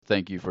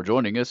Thank you for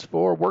joining us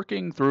for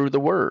Working Through the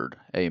Word,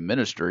 a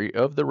ministry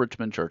of the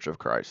Richmond Church of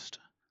Christ.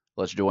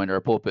 Let's join our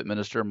pulpit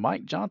minister,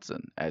 Mike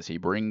Johnson, as he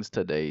brings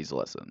today's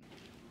lesson.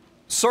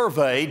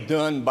 Survey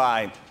done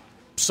by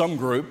some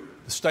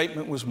group, the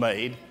statement was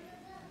made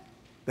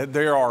that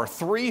there are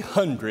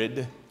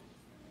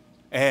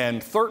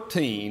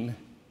 313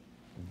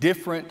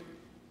 different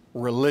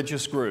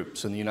religious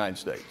groups in the United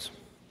States.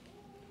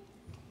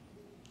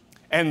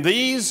 And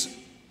these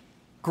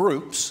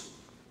groups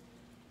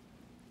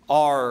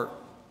are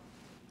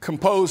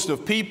composed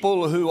of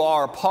people who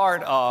are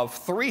part of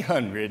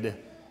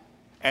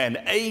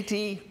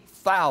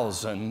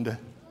 380,000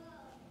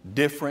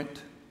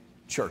 different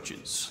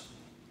churches.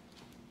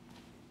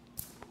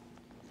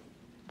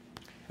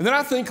 And then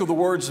I think of the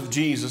words of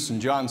Jesus in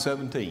John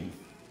 17.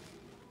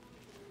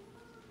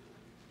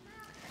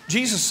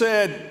 Jesus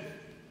said,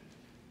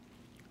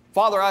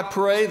 "Father, I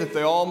pray that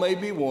they all may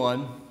be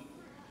one,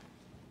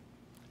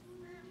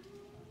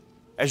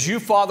 as you,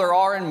 Father,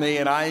 are in me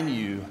and I in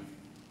you,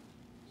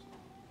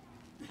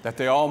 that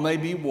they all may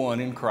be one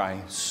in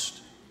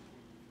Christ,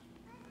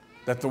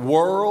 that the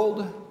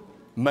world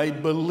may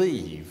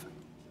believe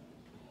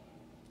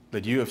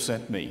that you have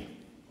sent me."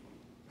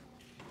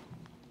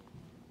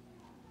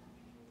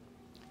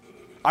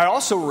 I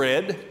also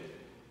read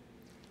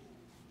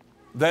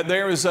that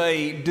there is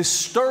a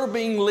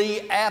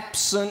disturbingly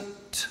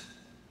absent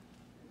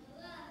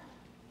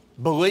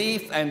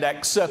belief and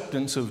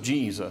acceptance of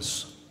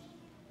Jesus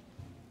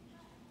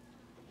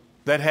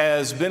that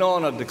has been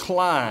on a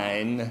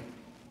decline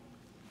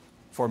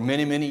for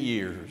many, many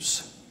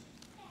years.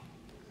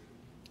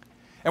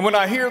 And when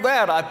I hear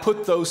that, I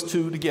put those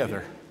two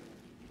together.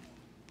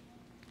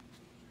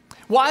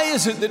 Why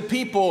is it that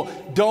people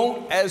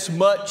don't as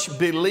much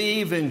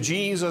believe in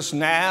Jesus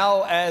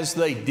now as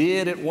they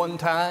did at one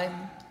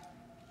time?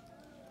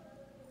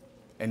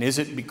 And is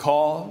it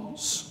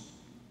because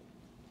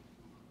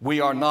we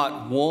are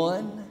not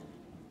one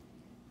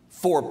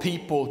for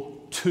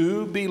people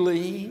to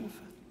believe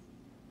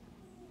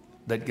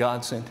that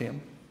God sent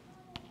Him?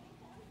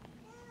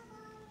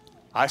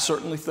 I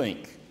certainly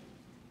think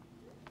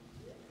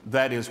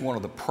that is one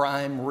of the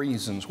prime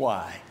reasons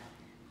why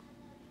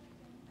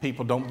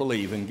people don't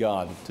believe in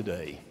God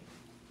today.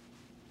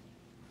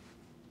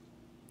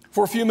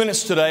 For a few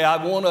minutes today,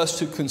 I want us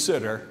to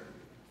consider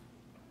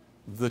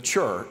the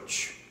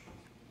church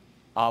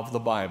of the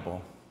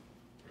Bible.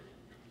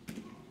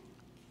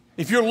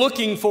 If you're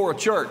looking for a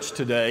church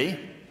today,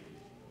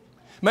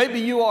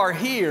 maybe you are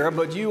here,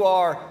 but you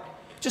are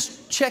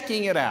just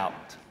checking it out.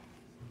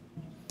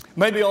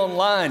 Maybe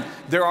online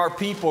there are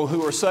people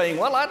who are saying,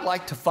 "Well, I'd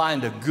like to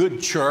find a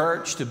good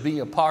church to be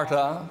a part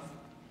of."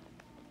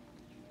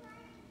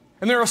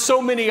 And there are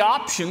so many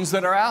options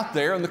that are out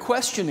there, and the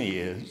question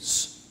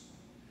is,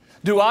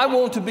 do I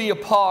want to be a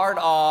part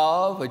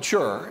of a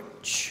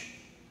church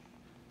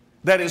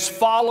that is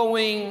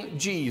following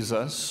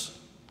Jesus?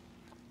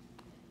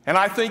 And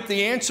I think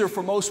the answer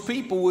for most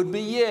people would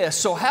be yes.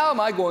 So how am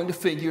I going to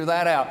figure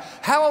that out?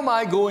 How am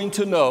I going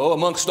to know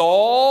amongst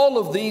all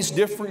of these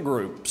different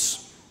groups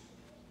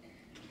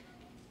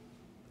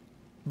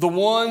the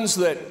ones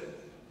that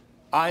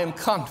I am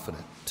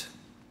confident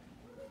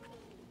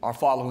are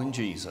following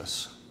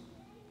Jesus?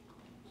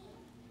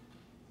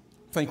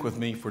 Think with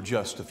me for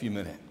just a few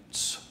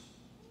minutes.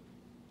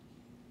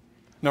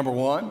 Number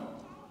one,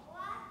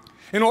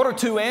 in order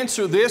to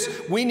answer this,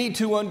 we need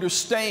to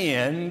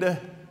understand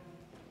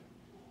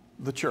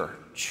the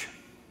church.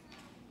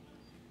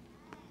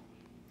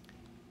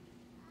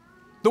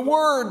 The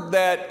word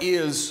that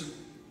is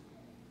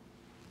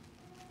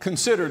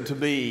considered to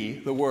be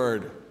the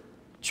word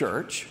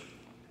church,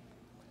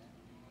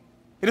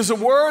 it is a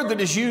word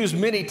that is used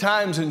many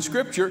times in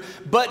Scripture,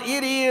 but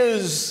it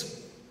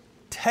is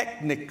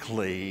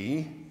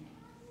technically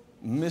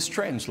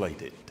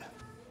mistranslated.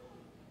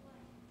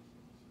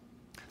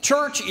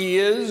 Church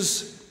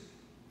is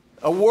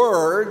a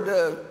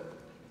word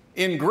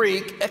in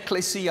Greek,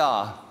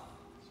 ekklesia.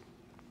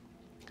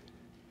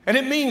 And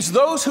it means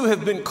those who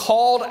have been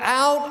called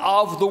out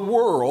of the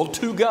world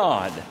to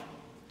God.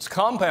 It's a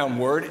compound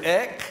word,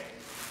 ek,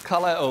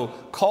 kaleo,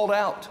 called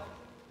out.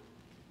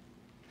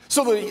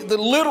 So the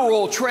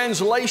literal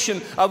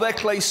translation of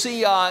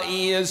ekklesia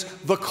is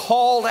the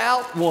called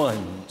out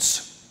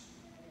ones.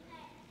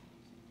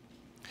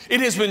 It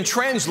has been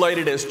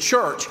translated as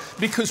church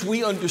because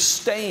we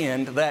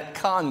understand that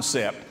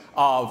concept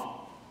of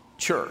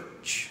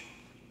church.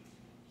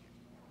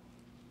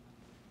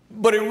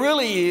 But it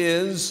really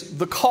is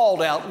the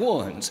called out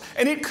ones.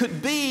 And it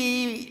could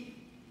be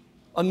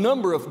a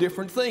number of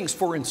different things.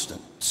 For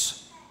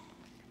instance,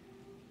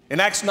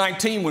 in Acts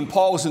 19, when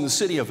Paul was in the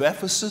city of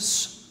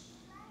Ephesus,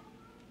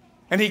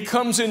 and he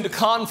comes into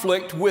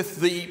conflict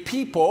with the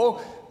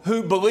people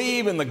who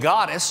believe in the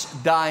goddess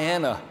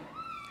Diana.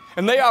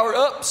 And they are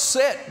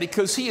upset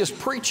because he is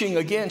preaching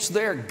against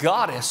their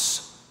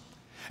goddess.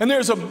 And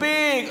there's a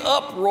big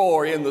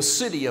uproar in the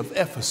city of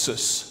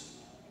Ephesus.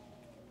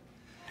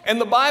 And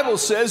the Bible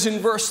says in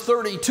verse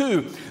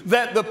 32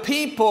 that the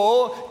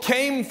people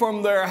came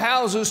from their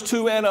houses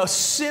to an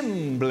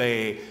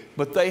assembly,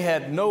 but they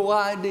had no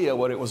idea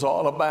what it was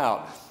all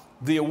about.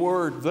 The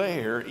word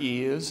there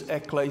is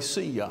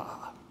ecclesia.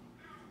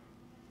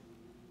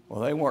 Well,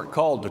 they weren't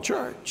called to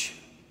church.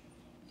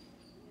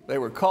 They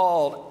were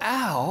called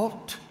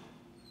out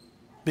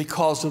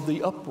because of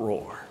the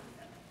uproar.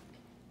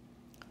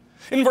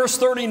 In verse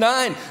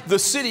 39, the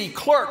city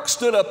clerk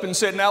stood up and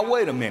said, "Now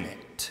wait a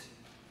minute.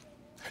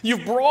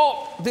 You've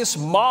brought this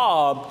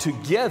mob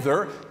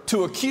together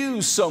to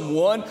accuse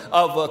someone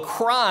of a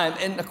crime,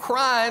 and the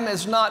crime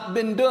has not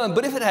been done.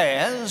 But if it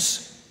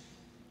has,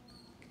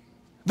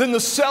 then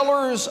the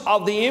sellers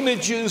of the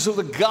images of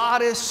the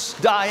goddess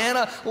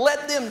Diana,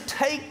 let them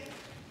take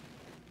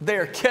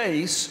their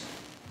case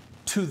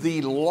to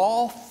the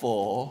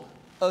lawful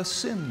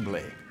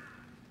assembly."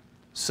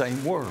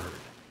 Same word.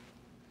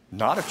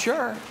 Not a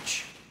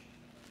church,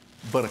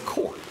 but a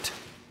court.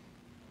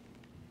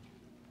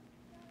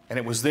 And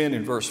it was then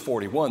in verse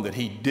 41 that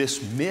he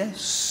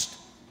dismissed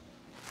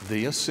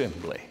the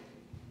assembly.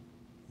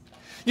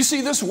 You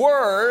see, this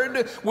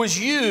word was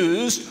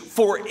used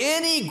for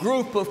any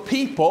group of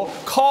people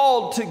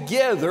called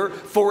together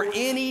for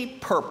any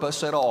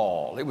purpose at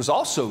all. It was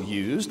also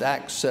used,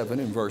 Acts 7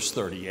 in verse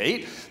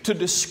 38, to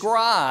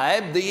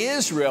describe the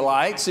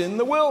Israelites in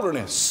the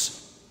wilderness.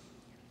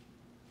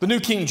 The New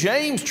King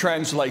James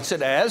translates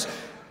it as,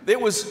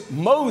 it was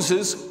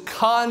Moses'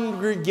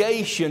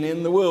 congregation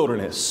in the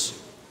wilderness.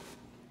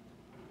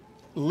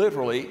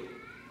 Literally,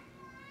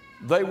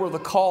 they were the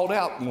called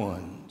out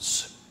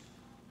ones.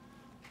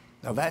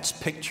 Now that's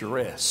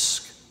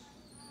picturesque,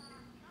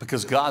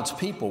 because God's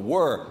people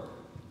were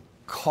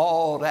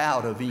called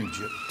out of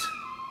Egypt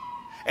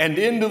and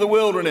into the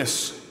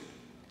wilderness.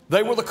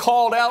 They were the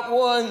called out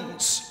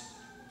ones.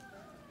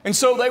 And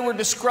so they were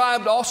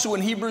described also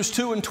in Hebrews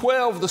 2 and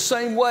 12 the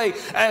same way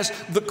as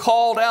the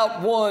called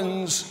out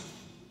ones.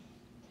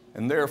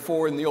 And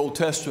therefore in the Old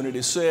Testament it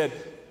is said,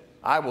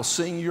 "I will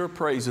sing your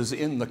praises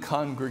in the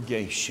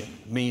congregation,"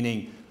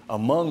 meaning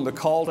among the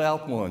called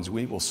out ones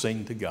we will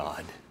sing to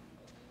God.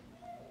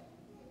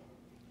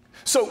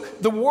 So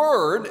the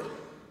word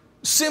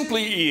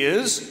simply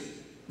is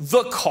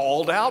the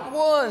called out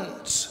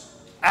ones,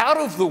 out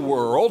of the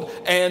world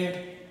and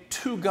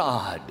to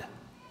God.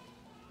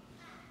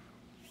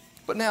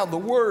 But now the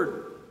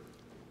word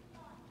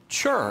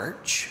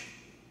church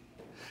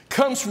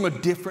comes from a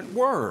different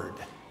word.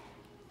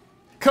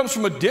 Comes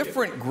from a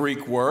different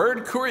Greek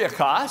word,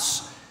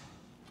 kuriakos,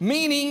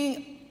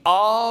 meaning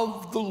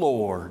of the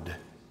Lord.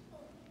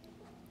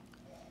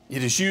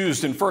 It is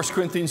used in 1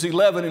 Corinthians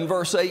 11 in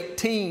verse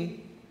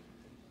 18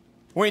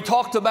 when he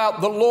talked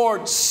about the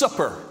Lord's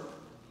Supper,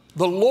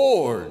 the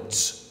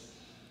Lord's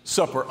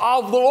Supper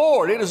of the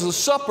Lord. It is the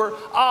supper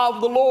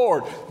of the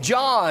Lord.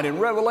 John in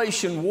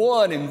Revelation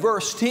 1 in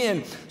verse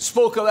 10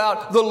 spoke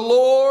about the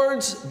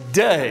Lord's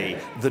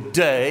day, the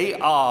day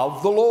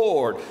of the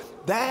Lord.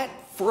 That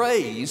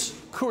phrase,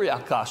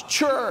 kuriakos,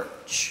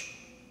 church,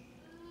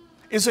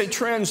 is a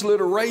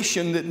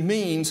transliteration that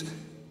means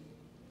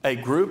a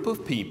group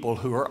of people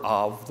who are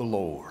of the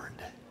Lord.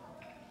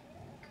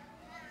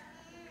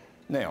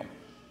 Now,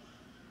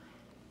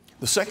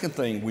 the second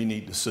thing we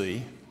need to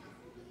see,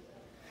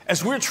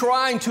 as we're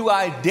trying to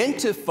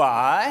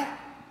identify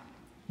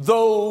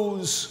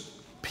those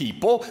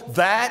people,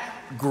 that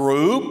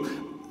group,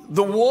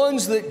 the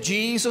ones that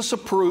Jesus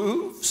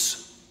approves,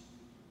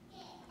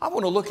 I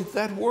want to look at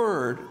that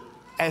word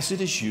as it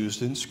is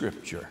used in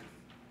Scripture.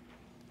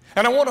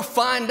 And I want to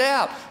find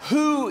out,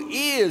 who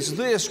is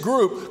this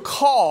group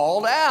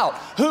called out?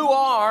 Who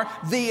are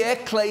the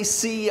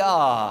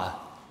ecclesia?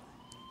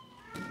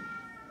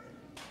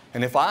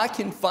 And if I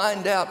can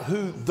find out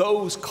who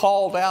those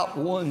called out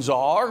ones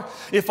are,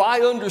 if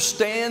I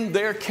understand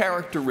their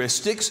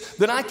characteristics,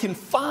 then I can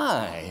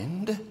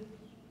find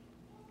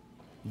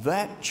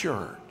that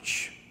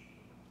church,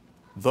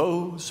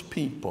 those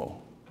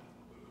people,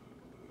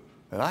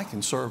 that I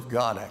can serve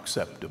God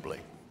acceptably.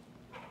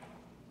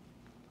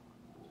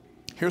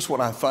 Here's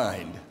what I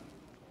find.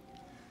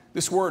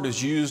 This word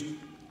is used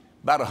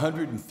about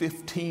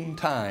 115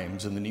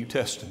 times in the New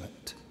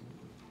Testament.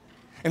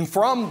 And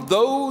from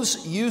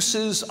those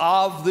uses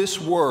of this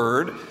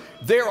word,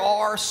 there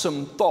are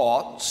some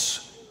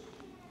thoughts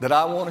that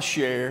I want to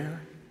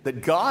share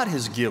that God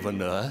has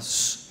given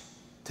us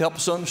to help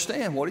us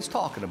understand what He's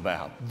talking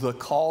about. The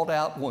called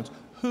out ones.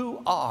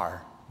 Who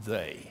are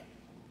they?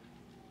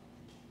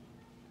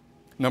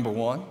 Number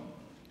one,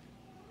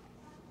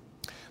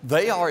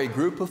 they are a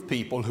group of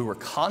people who are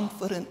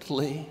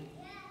confidently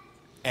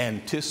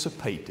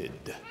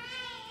anticipated.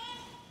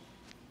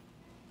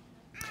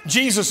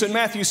 Jesus in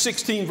Matthew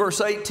 16 verse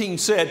 18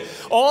 said,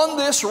 "On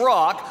this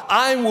rock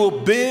I will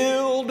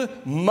build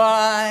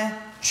my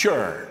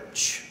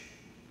church,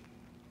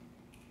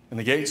 and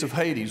the gates of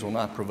Hades will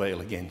not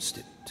prevail against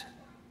it."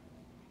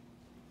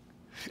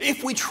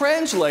 If we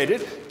translate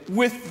it,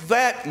 with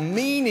that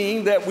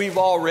meaning that we've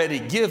already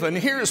given,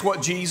 here's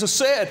what Jesus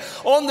said.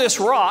 On this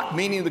rock,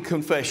 meaning the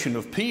confession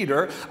of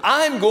Peter,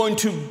 I'm going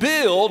to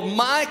build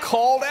my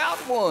called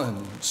out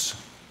ones.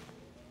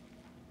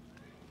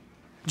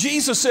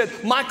 Jesus said,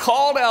 my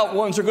called out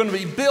ones are going to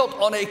be built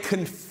on a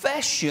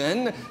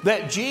confession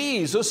that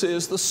Jesus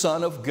is the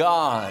Son of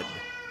God.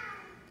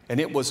 And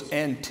it was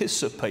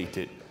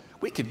anticipated.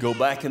 We could go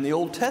back in the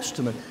Old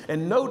Testament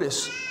and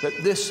notice that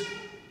this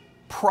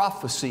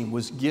prophecy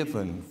was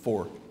given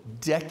for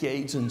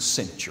decades and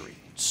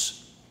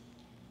centuries.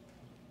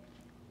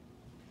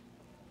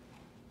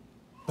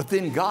 But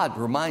then God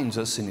reminds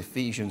us in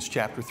Ephesians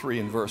chapter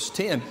 3 and verse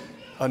 10,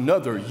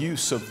 another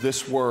use of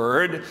this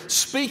word,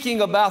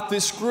 speaking about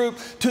this group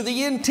to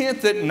the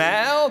intent that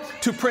now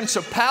to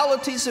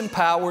principalities and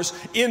powers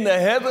in the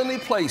heavenly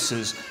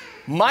places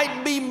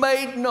might be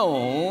made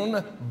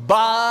known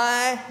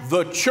by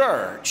the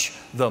church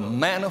the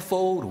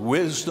manifold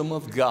wisdom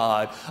of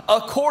God,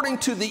 according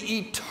to the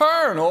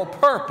eternal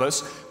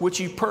purpose which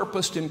He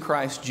purposed in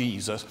Christ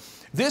Jesus.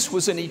 This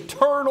was an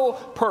eternal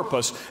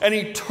purpose, an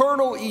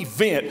eternal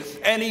event,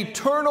 an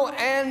eternal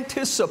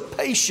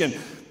anticipation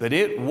that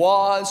it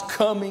was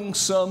coming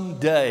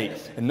someday.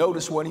 And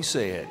notice what he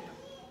said.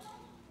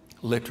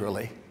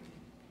 Literally,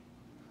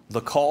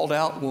 the called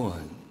out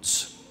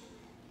ones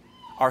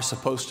are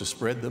supposed to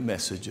spread the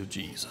message of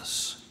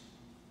Jesus.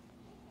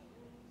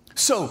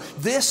 So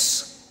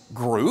this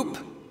group,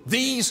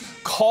 these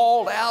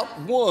called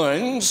out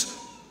ones,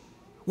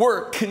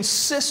 were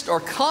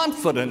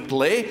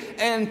confidently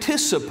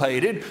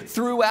anticipated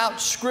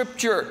throughout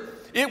Scripture.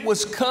 It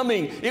was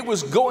coming. It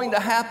was going to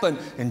happen.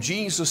 And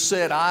Jesus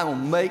said, I will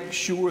make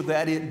sure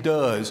that it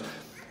does.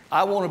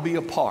 I want to be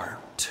a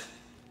part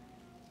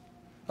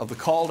of the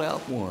called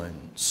out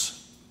ones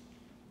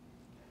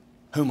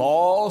whom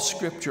all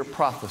Scripture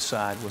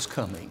prophesied was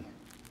coming.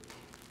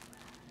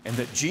 And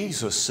that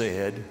Jesus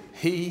said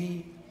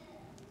He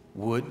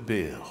would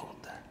build.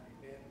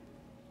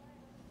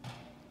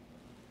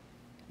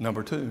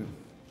 Number two,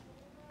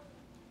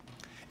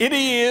 it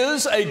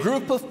is a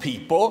group of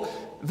people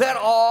that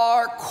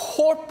are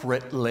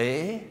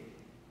corporately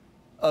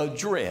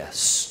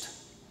addressed.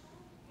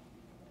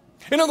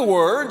 In other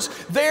words,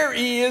 there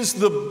is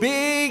the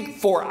big,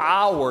 for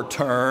our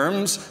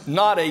terms,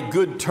 not a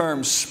good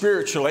term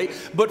spiritually,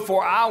 but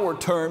for our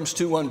terms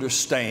to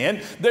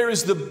understand, there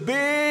is the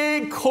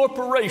big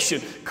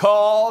corporation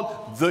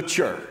called the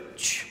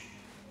church.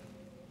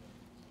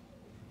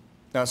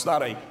 Now, it's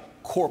not a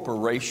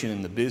corporation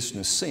in the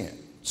business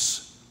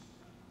sense,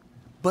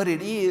 but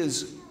it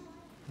is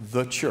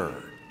the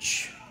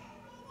church.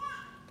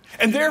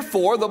 And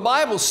therefore, the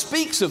Bible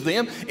speaks of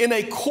them in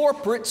a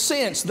corporate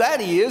sense.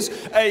 That is,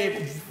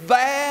 a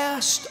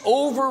vast,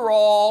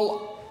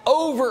 overall,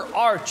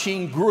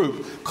 overarching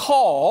group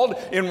called,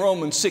 in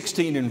Romans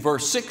 16 and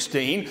verse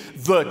 16,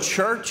 the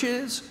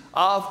churches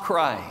of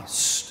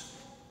Christ.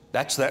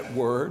 That's that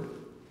word,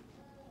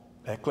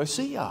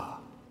 ecclesia.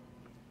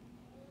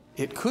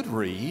 It could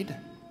read,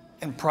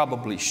 and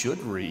probably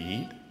should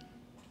read,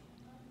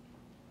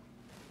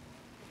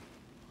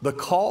 the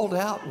called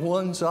out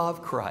ones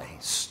of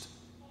Christ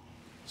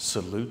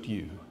salute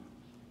you.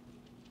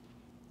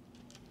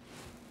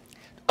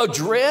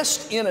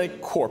 Addressed in a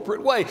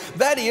corporate way.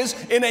 That is,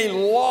 in a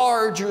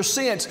larger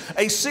sense.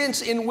 A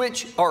sense in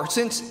which, or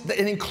sense that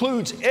it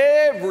includes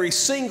every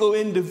single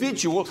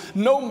individual,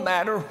 no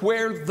matter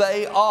where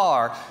they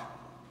are.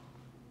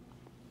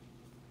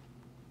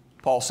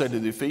 Paul said to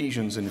the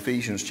Ephesians in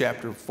Ephesians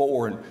chapter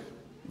 4 and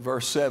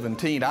verse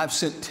 17, I've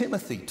sent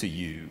Timothy to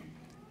you,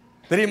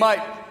 that he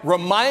might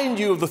remind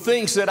you of the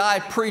things that I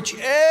preach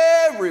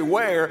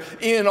everywhere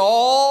in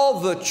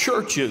all the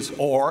churches,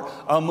 or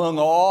among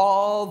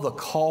all the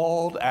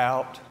called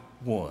out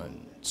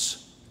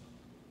ones.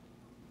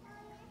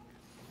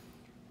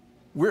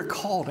 We're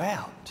called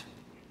out.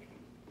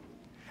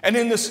 And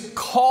in this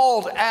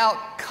called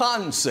out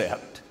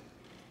concept,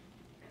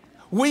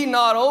 we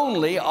not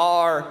only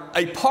are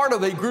a part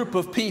of a group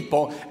of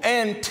people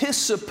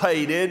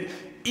anticipated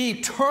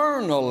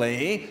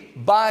eternally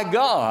by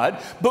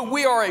God, but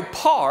we are a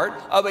part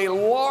of a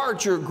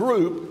larger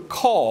group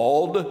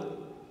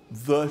called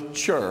the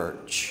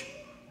church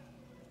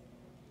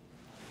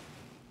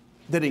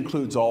that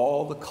includes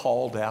all the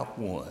called out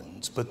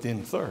ones. But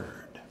then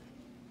third,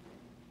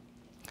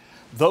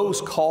 those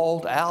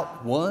called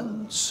out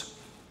ones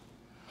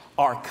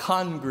are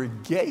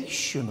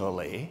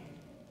congregationally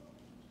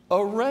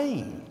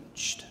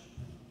arranged.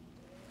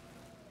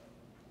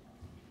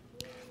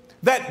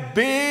 That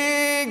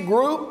big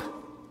group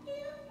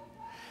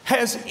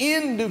has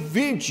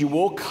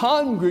individual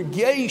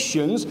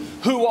congregations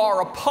who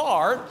are a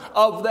part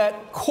of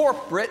that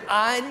corporate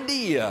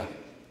idea.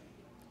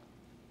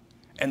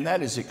 And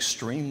that is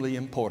extremely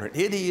important.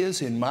 It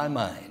is, in my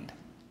mind,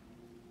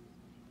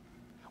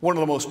 one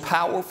of the most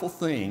powerful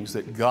things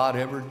that God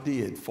ever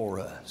did for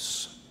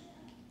us.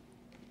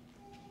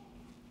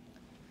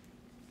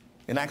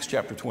 In Acts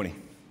chapter 20,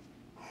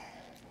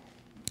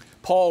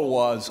 Paul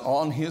was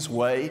on his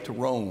way to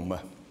Rome.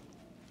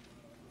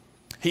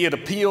 He had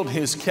appealed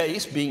his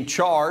case, being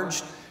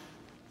charged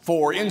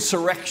for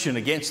insurrection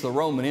against the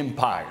Roman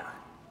Empire.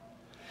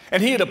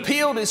 And he had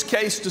appealed his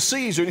case to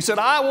Caesar. And he said,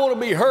 I want to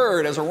be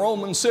heard as a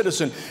Roman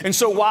citizen. And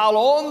so while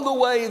on the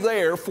way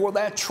there for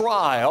that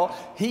trial,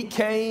 he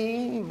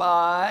came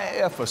by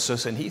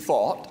Ephesus and he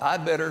thought,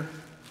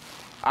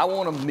 I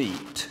want to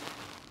meet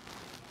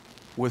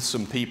with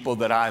some people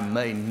that I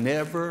may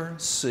never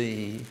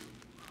see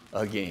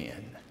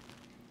again.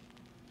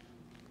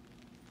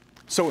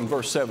 So in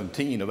verse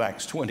 17 of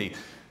Acts 20,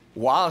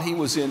 while he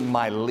was in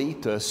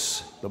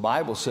Miletus, the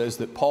Bible says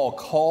that Paul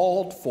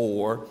called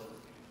for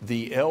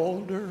the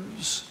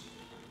elders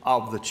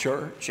of the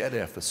church at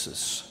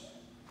Ephesus.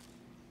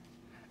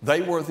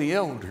 They were the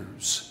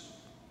elders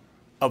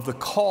of the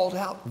called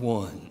out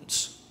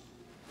ones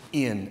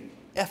in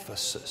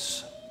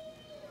Ephesus.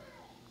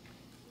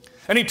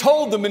 And he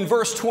told them in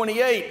verse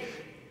 28,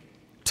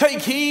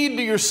 take heed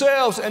to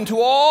yourselves and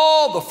to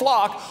all the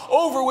flock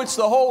over which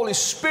the Holy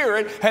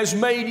Spirit has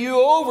made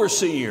you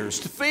overseers,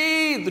 to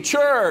feed the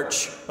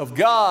church of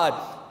God,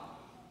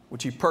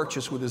 which he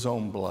purchased with his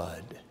own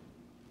blood.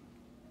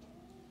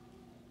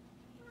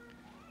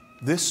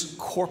 This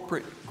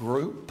corporate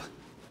group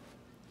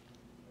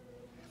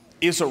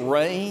is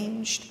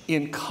arranged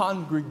in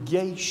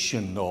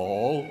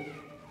congregational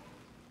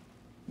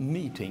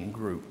meeting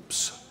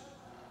groups.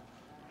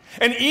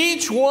 And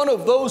each one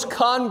of those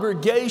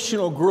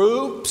congregational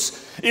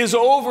groups is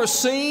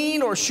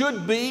overseen, or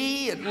should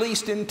be, at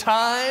least in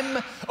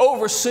time,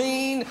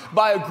 overseen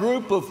by a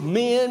group of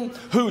men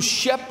who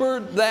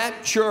shepherd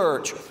that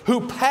church,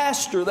 who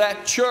pastor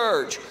that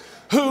church,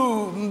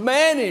 who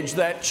manage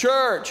that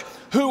church,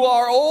 who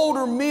are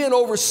older men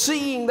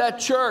overseeing that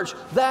church.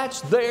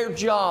 That's their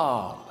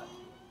job.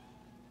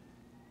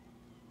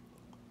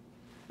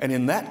 And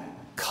in that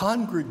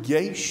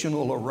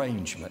congregational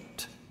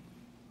arrangement,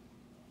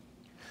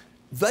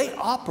 they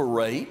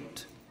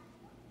operate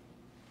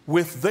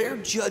with their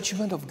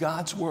judgment of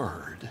God's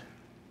Word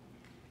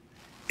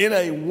in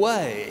a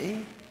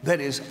way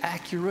that is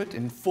accurate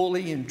and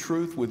fully in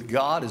truth with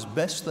God as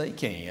best they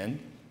can,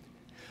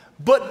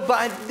 but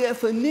by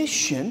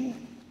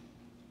definition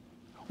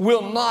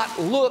will not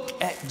look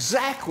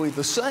exactly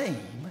the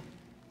same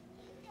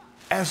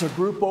as a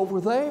group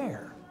over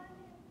there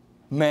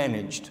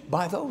managed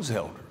by those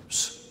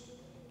elders,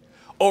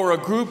 or a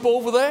group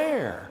over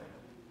there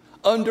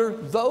under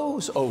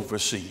those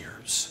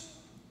overseers,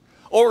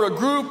 or a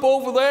group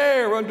over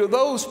there under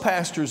those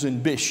pastors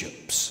and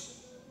bishops.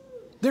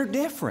 They're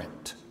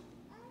different.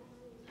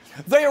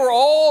 They are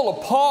all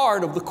a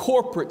part of the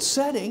corporate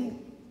setting,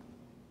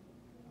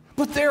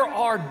 but there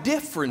are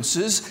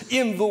differences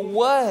in the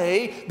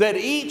way that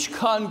each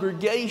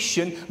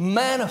congregation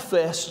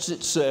manifests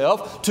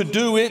itself to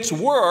do its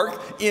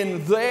work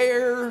in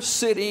their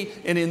city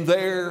and in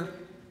their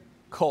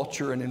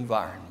culture and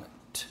environment.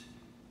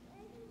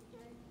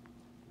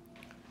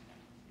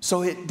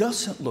 So it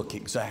doesn't look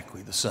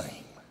exactly the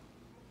same.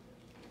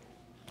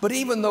 But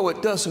even though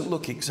it doesn't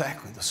look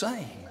exactly the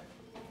same,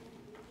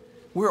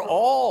 we're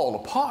all a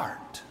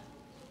part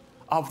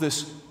of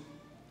this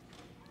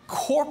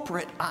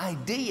corporate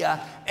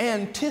idea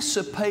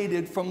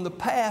anticipated from the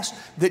past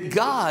that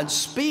God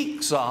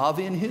speaks of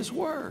in His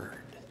Word.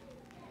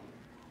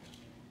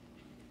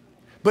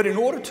 But in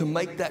order to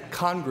make that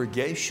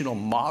congregational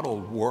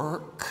model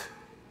work,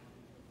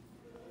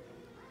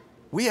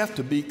 we have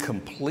to be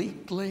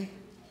completely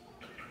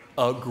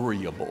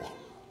agreeable.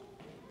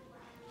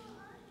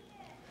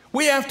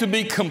 We have to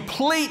be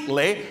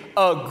completely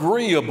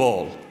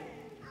agreeable.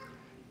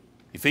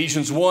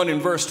 Ephesians 1 in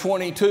verse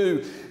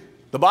 22,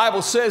 the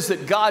Bible says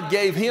that God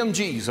gave Him,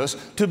 Jesus,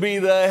 to be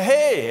the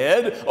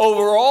head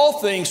over all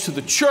things to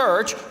the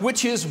church,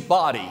 which is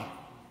body.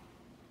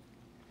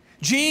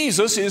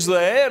 Jesus is the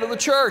head of the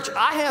church.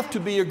 I have to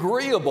be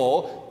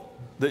agreeable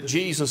that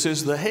Jesus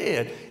is the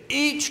head.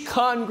 Each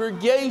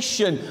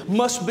congregation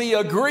must be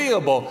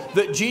agreeable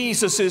that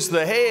Jesus is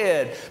the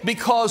head,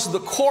 because the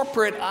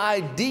corporate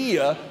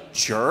idea,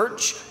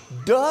 church,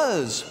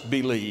 does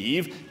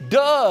believe,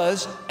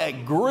 does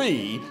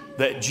agree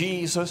that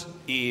Jesus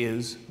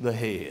is the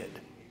head.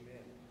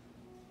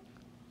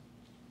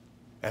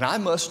 And I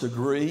must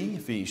agree,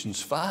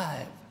 Ephesians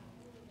 5,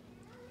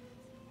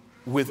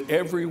 with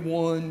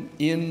everyone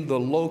in the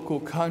local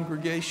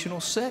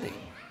congregational setting.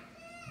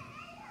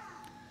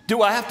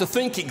 Do I have to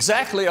think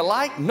exactly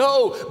alike?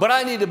 No, but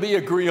I need to be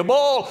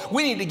agreeable.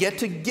 We need to get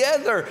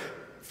together.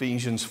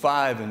 Ephesians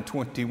 5 and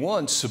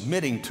 21,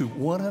 submitting to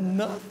one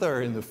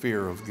another in the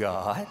fear of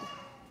God.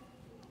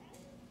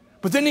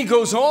 But then he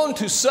goes on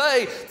to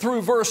say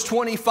through verse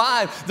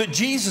 25 that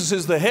Jesus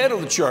is the head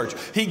of the church.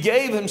 He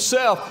gave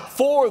Himself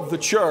for the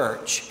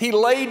church. He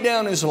laid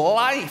down His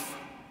life.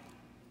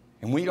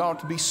 And we ought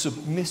to be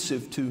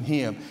submissive to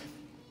Him.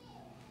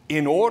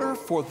 In order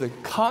for the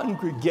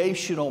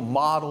congregational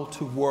model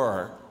to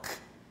work,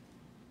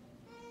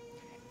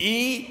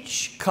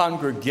 each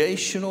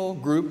congregational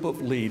group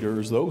of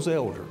leaders, those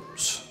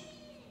elders,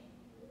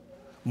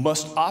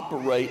 must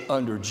operate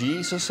under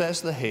Jesus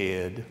as the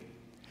head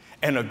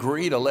and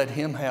agree to let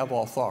Him have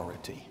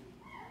authority.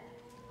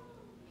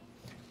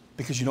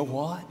 Because you know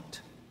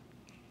what?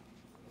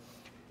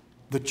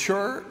 The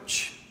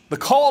church, the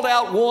called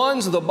out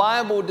ones the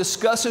Bible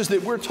discusses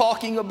that we're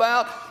talking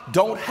about,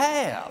 don't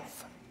have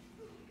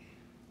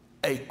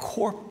a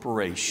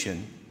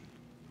corporation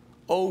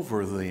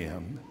over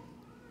them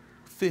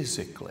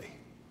physically.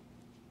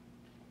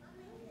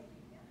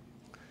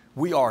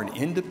 We are an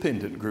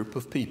independent group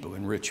of people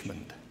in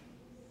Richmond.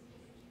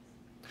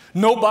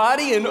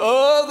 Nobody in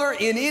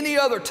any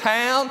other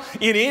town,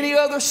 in any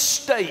other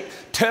state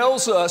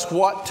tells us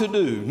what to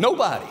do.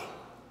 Nobody.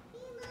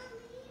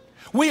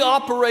 We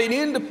operate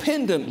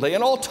independently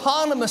and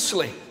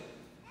autonomously.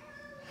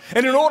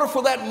 And in order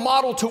for that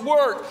model to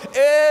work,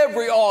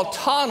 every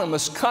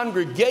autonomous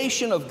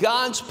congregation of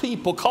God's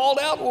people, called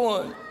out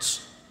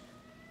ones,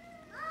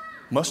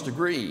 must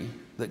agree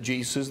that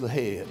Jesus is the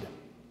head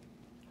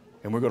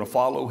and we're going to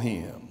follow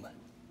Him.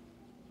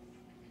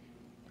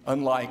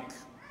 Unlike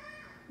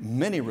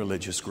many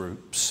religious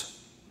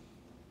groups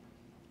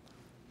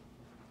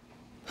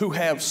who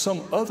have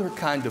some other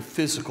kind of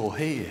physical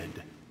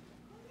head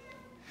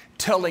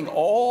telling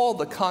all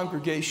the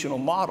congregational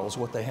models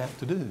what they have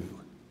to do.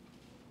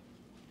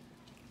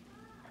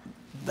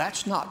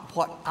 That's not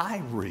what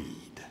I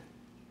read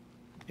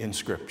in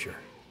Scripture.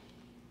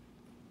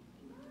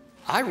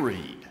 I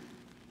read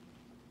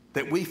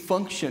that we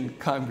function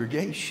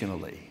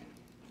congregationally,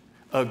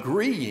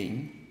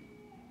 agreeing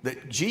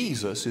that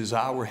Jesus is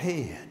our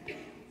head,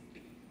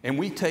 and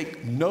we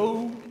take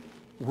no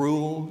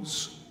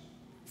rules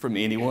from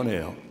anyone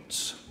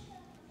else.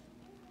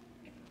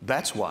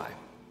 That's why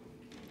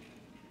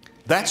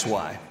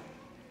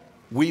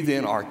we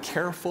then are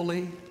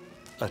carefully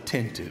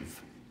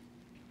attentive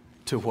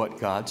to what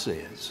God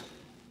says.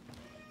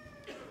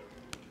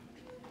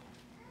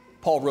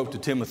 Paul wrote to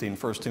Timothy in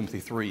 1 Timothy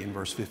 3 and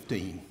verse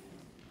 15,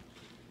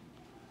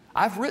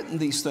 I've written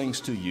these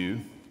things to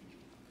you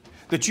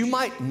that you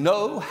might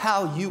know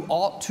how you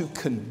ought to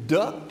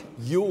conduct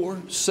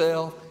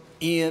yourself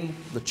in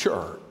the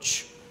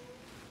church,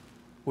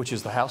 which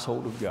is the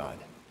household of God.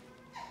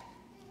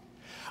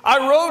 I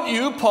wrote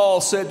you,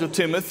 Paul said to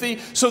Timothy,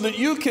 so that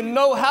you can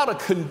know how to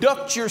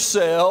conduct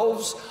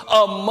yourselves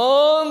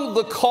among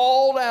the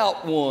called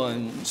out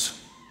ones.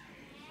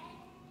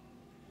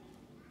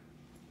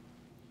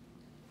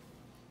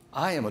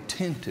 I am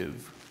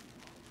attentive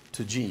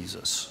to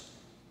Jesus.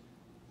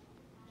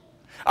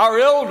 Our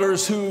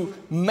elders who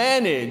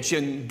manage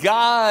and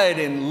guide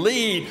and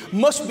lead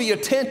must be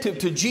attentive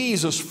to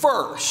Jesus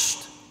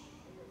first.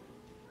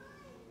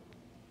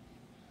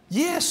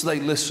 Yes, they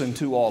listen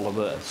to all of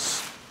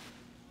us.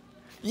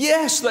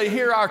 Yes, they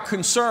hear our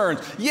concerns.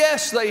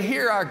 Yes, they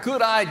hear our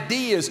good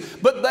ideas,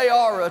 but they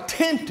are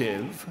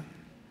attentive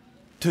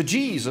to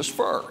Jesus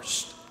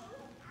first.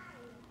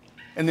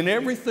 And then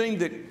everything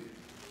that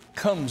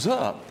comes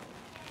up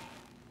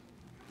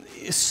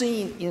is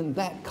seen in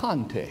that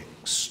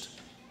context.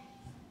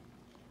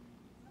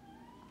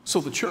 So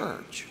the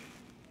church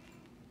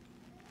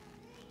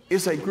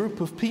is a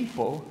group of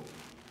people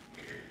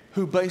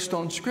who, based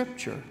on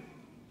Scripture,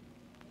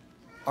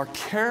 are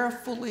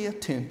carefully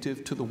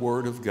attentive to the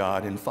Word of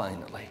God. And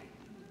finally,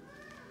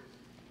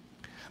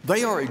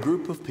 they are a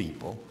group of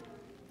people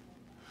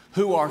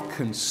who are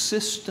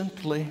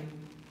consistently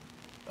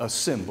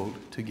assembled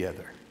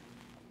together.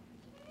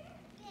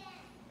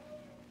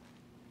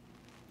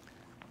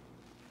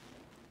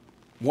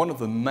 One of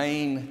the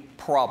main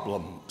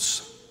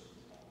problems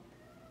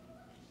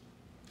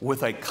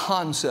with a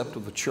concept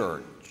of the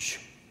church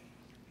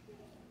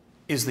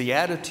is the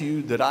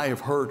attitude that I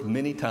have heard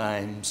many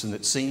times and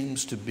that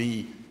seems to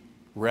be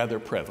rather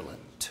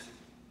prevalent.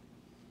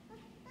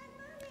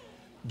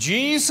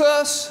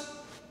 Jesus,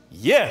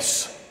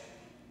 yes.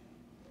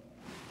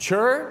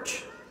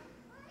 Church,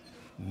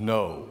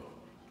 no.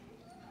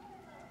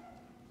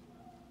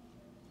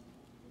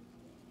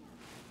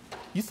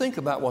 You think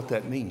about what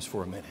that means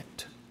for a minute.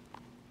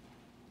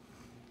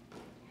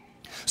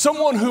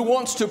 Someone who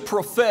wants to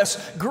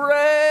profess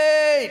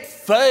great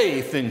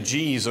faith in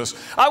Jesus.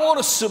 I want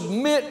to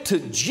submit to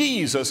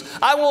Jesus.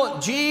 I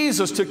want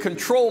Jesus to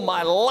control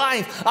my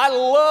life. I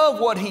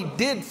love what He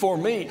did for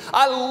me.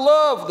 I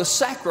love the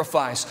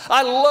sacrifice.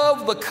 I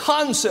love the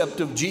concept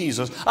of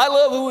Jesus. I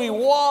love who He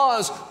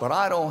was, but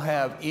I don't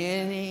have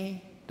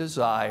any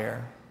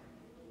desire.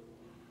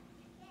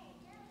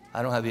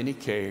 I don't have any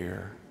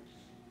care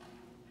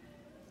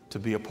to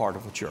be a part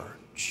of a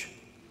church.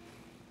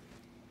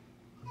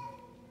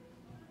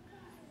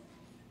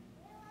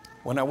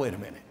 Well, now wait a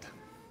minute.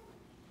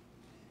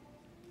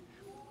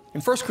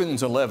 In 1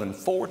 Corinthians 11,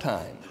 4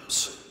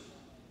 times,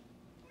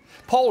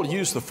 Paul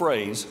used the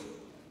phrase,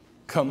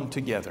 come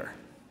together.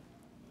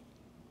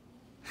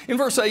 In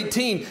verse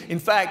 18, in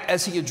fact,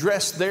 as he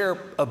addressed their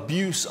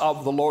abuse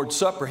of the Lord's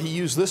Supper, he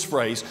used this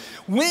phrase,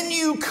 when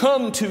you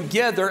come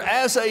together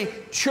as a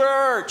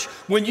church,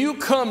 when you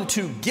come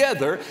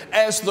together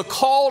as the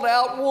called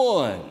out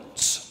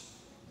ones,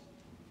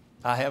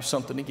 I have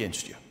something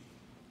against you.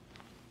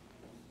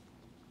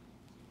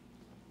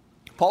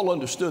 Paul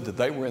understood that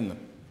they were in the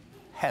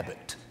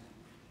habit,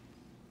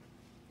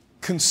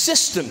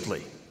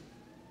 consistently,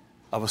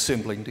 of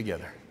assembling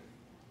together.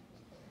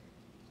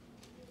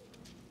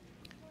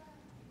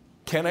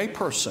 Can a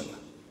person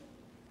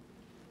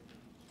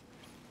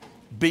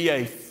be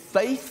a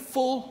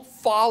faithful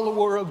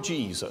follower of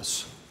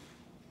Jesus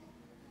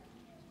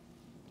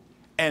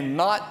and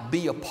not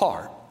be a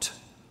part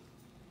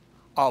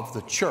of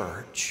the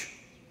church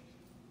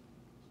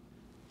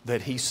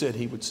that he said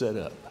he would set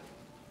up?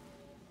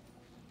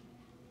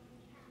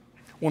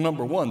 Well,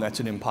 number one, that's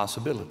an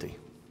impossibility.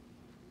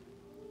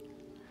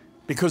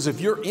 Because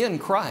if you're in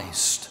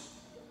Christ,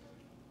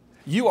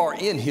 you are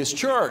in His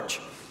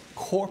church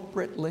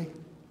corporately.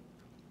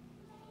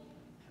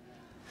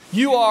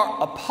 You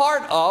are a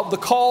part of the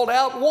called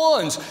out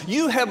ones.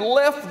 You have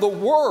left the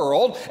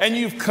world and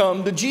you've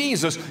come to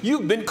Jesus.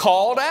 You've been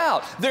called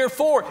out.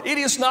 Therefore, it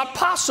is not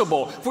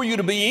possible for you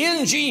to be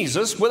in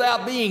Jesus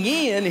without being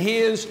in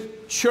His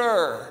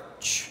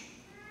church.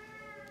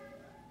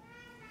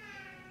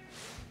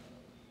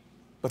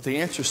 But the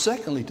answer,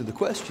 secondly, to the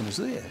question is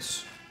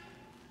this: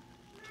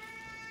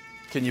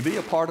 can you be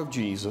a part of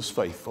Jesus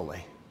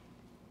faithfully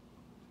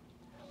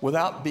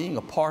without being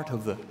a part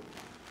of the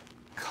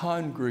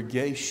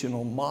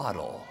congregational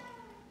model?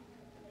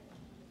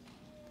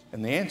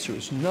 And the answer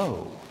is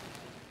no.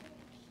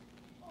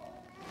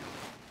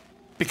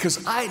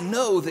 Because I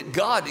know that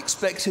God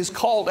expects His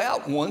called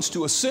out ones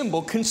to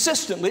assemble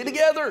consistently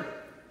together.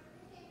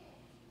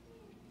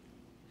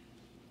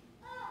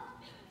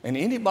 And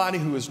anybody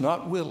who is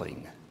not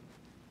willing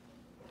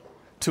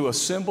to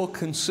assemble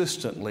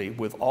consistently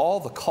with all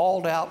the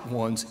called out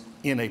ones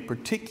in a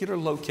particular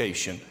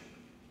location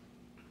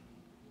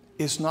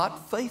is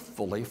not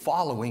faithfully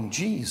following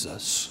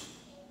Jesus,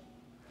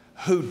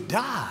 who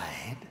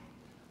died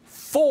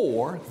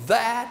for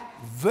that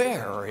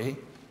very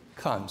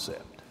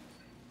concept.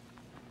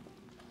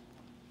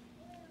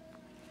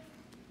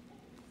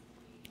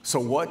 So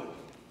what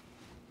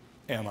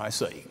am I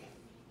saying?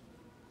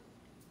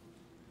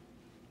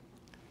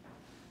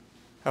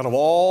 Out of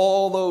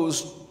all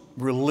those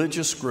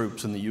religious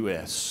groups in the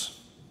U.S.,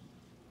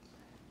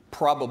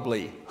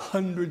 probably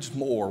hundreds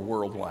more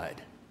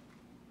worldwide,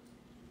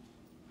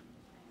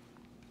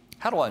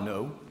 how do I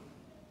know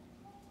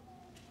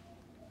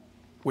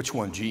which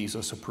one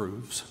Jesus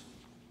approves?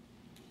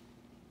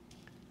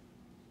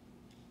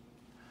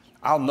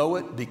 I'll know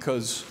it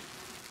because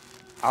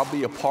I'll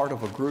be a part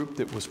of a group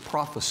that was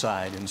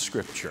prophesied in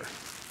Scripture.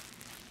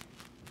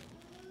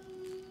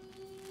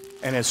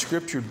 And as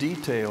Scripture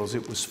details,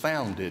 it was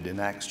founded in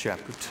Acts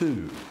chapter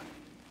 2.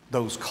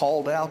 Those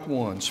called out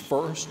ones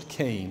first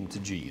came to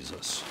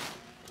Jesus.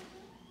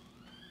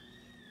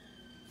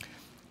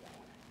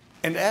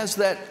 And as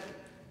that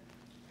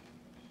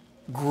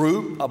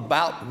group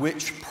about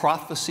which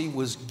prophecy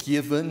was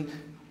given,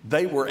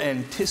 they were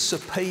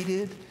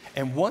anticipated,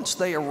 and once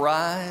they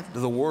arrived,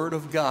 the Word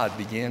of God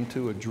began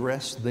to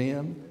address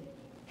them.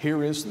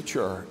 Here is the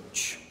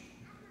church.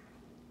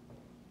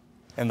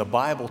 And the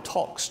Bible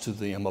talks to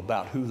them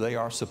about who they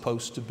are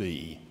supposed to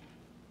be.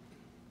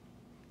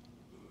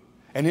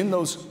 And in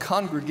those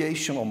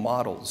congregational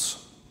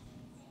models,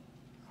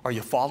 are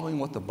you following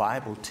what the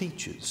Bible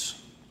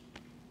teaches?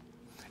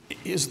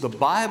 Is the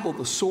Bible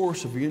the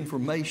source of your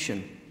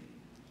information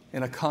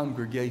in a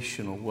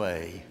congregational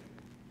way?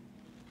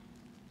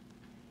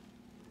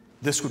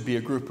 This would be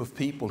a group of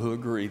people who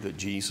agree that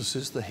Jesus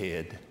is the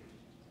head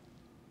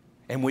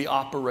and we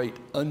operate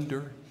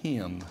under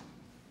Him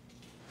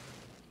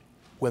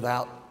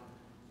without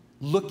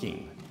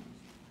looking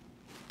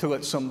to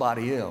let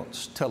somebody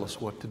else tell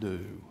us what to do.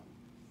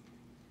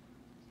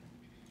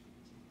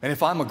 And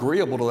if I'm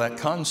agreeable to that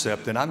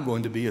concept, then I'm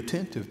going to be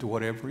attentive to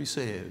whatever He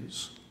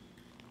says.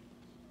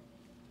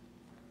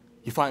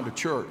 You find a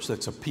church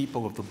that's a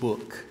people of the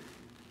book,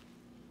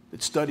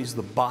 that studies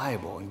the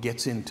Bible and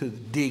gets into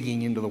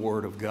digging into the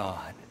Word of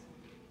God.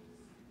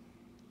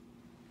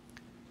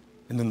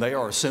 And then they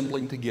are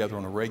assembling together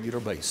on a regular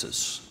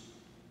basis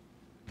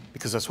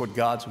because that's what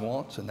God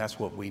wants and that's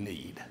what we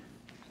need.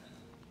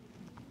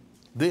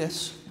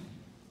 This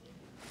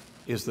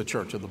is the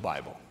church of the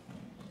Bible.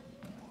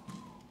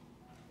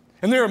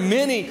 And there are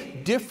many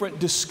different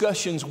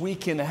discussions we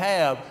can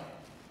have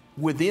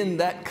within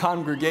that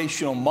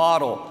congregational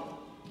model,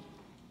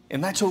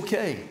 and that's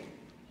okay.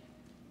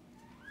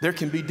 There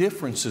can be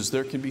differences,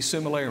 there can be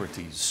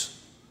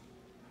similarities,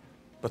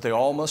 but they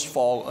all must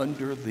fall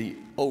under the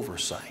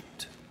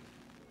oversight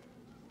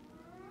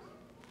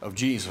of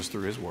Jesus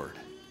through His Word.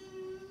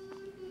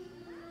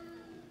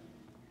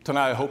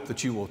 Tonight, I hope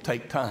that you will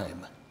take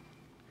time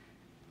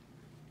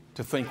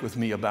to think with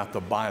me about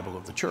the Bible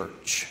of the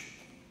church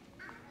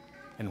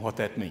and what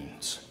that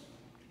means.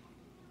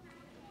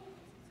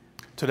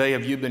 Today,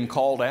 have you been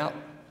called out?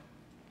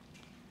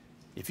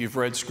 If you've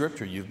read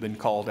Scripture, you've been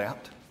called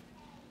out.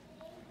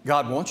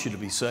 God wants you to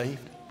be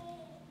saved.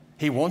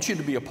 He wants you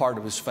to be a part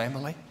of His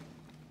family.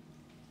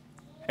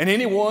 And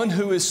anyone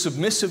who is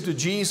submissive to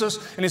Jesus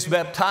and is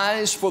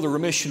baptized for the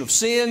remission of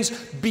sins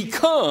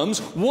becomes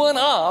one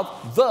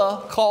of the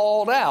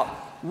called out.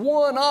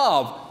 one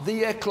of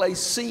the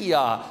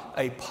ecclesia,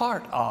 a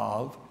part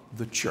of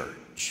the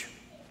church.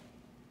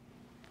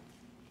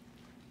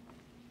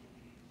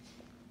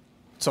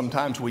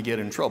 Sometimes we get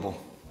in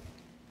trouble.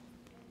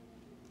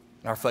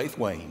 Our faith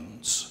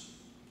wanes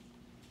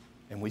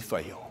and we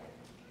fail.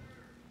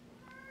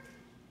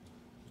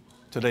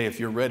 Today, if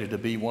you're ready to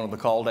be one of the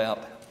called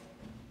out,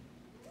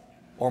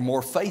 or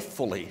more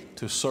faithfully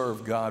to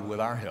serve God with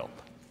our help,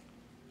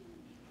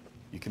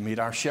 you can meet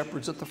our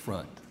shepherds at the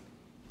front.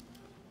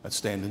 Let's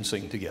stand and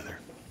sing together.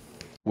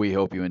 We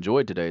hope you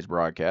enjoyed today's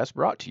broadcast,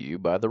 brought to you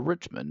by the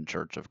Richmond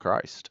Church of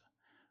Christ.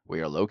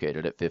 We are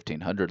located at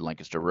 1500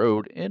 Lancaster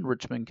Road in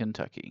Richmond,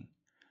 Kentucky.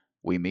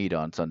 We meet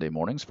on Sunday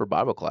mornings for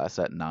Bible class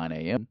at 9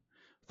 a.m.,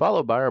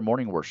 followed by our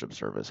morning worship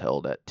service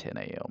held at 10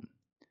 a.m.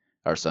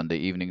 Our Sunday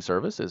evening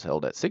service is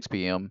held at 6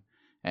 p.m.,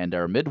 and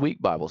our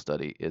midweek Bible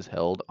study is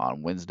held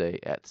on Wednesday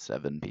at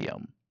 7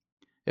 p.m.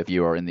 If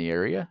you are in the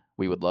area,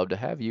 we would love to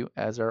have you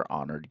as our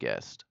honored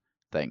guest.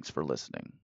 Thanks for listening.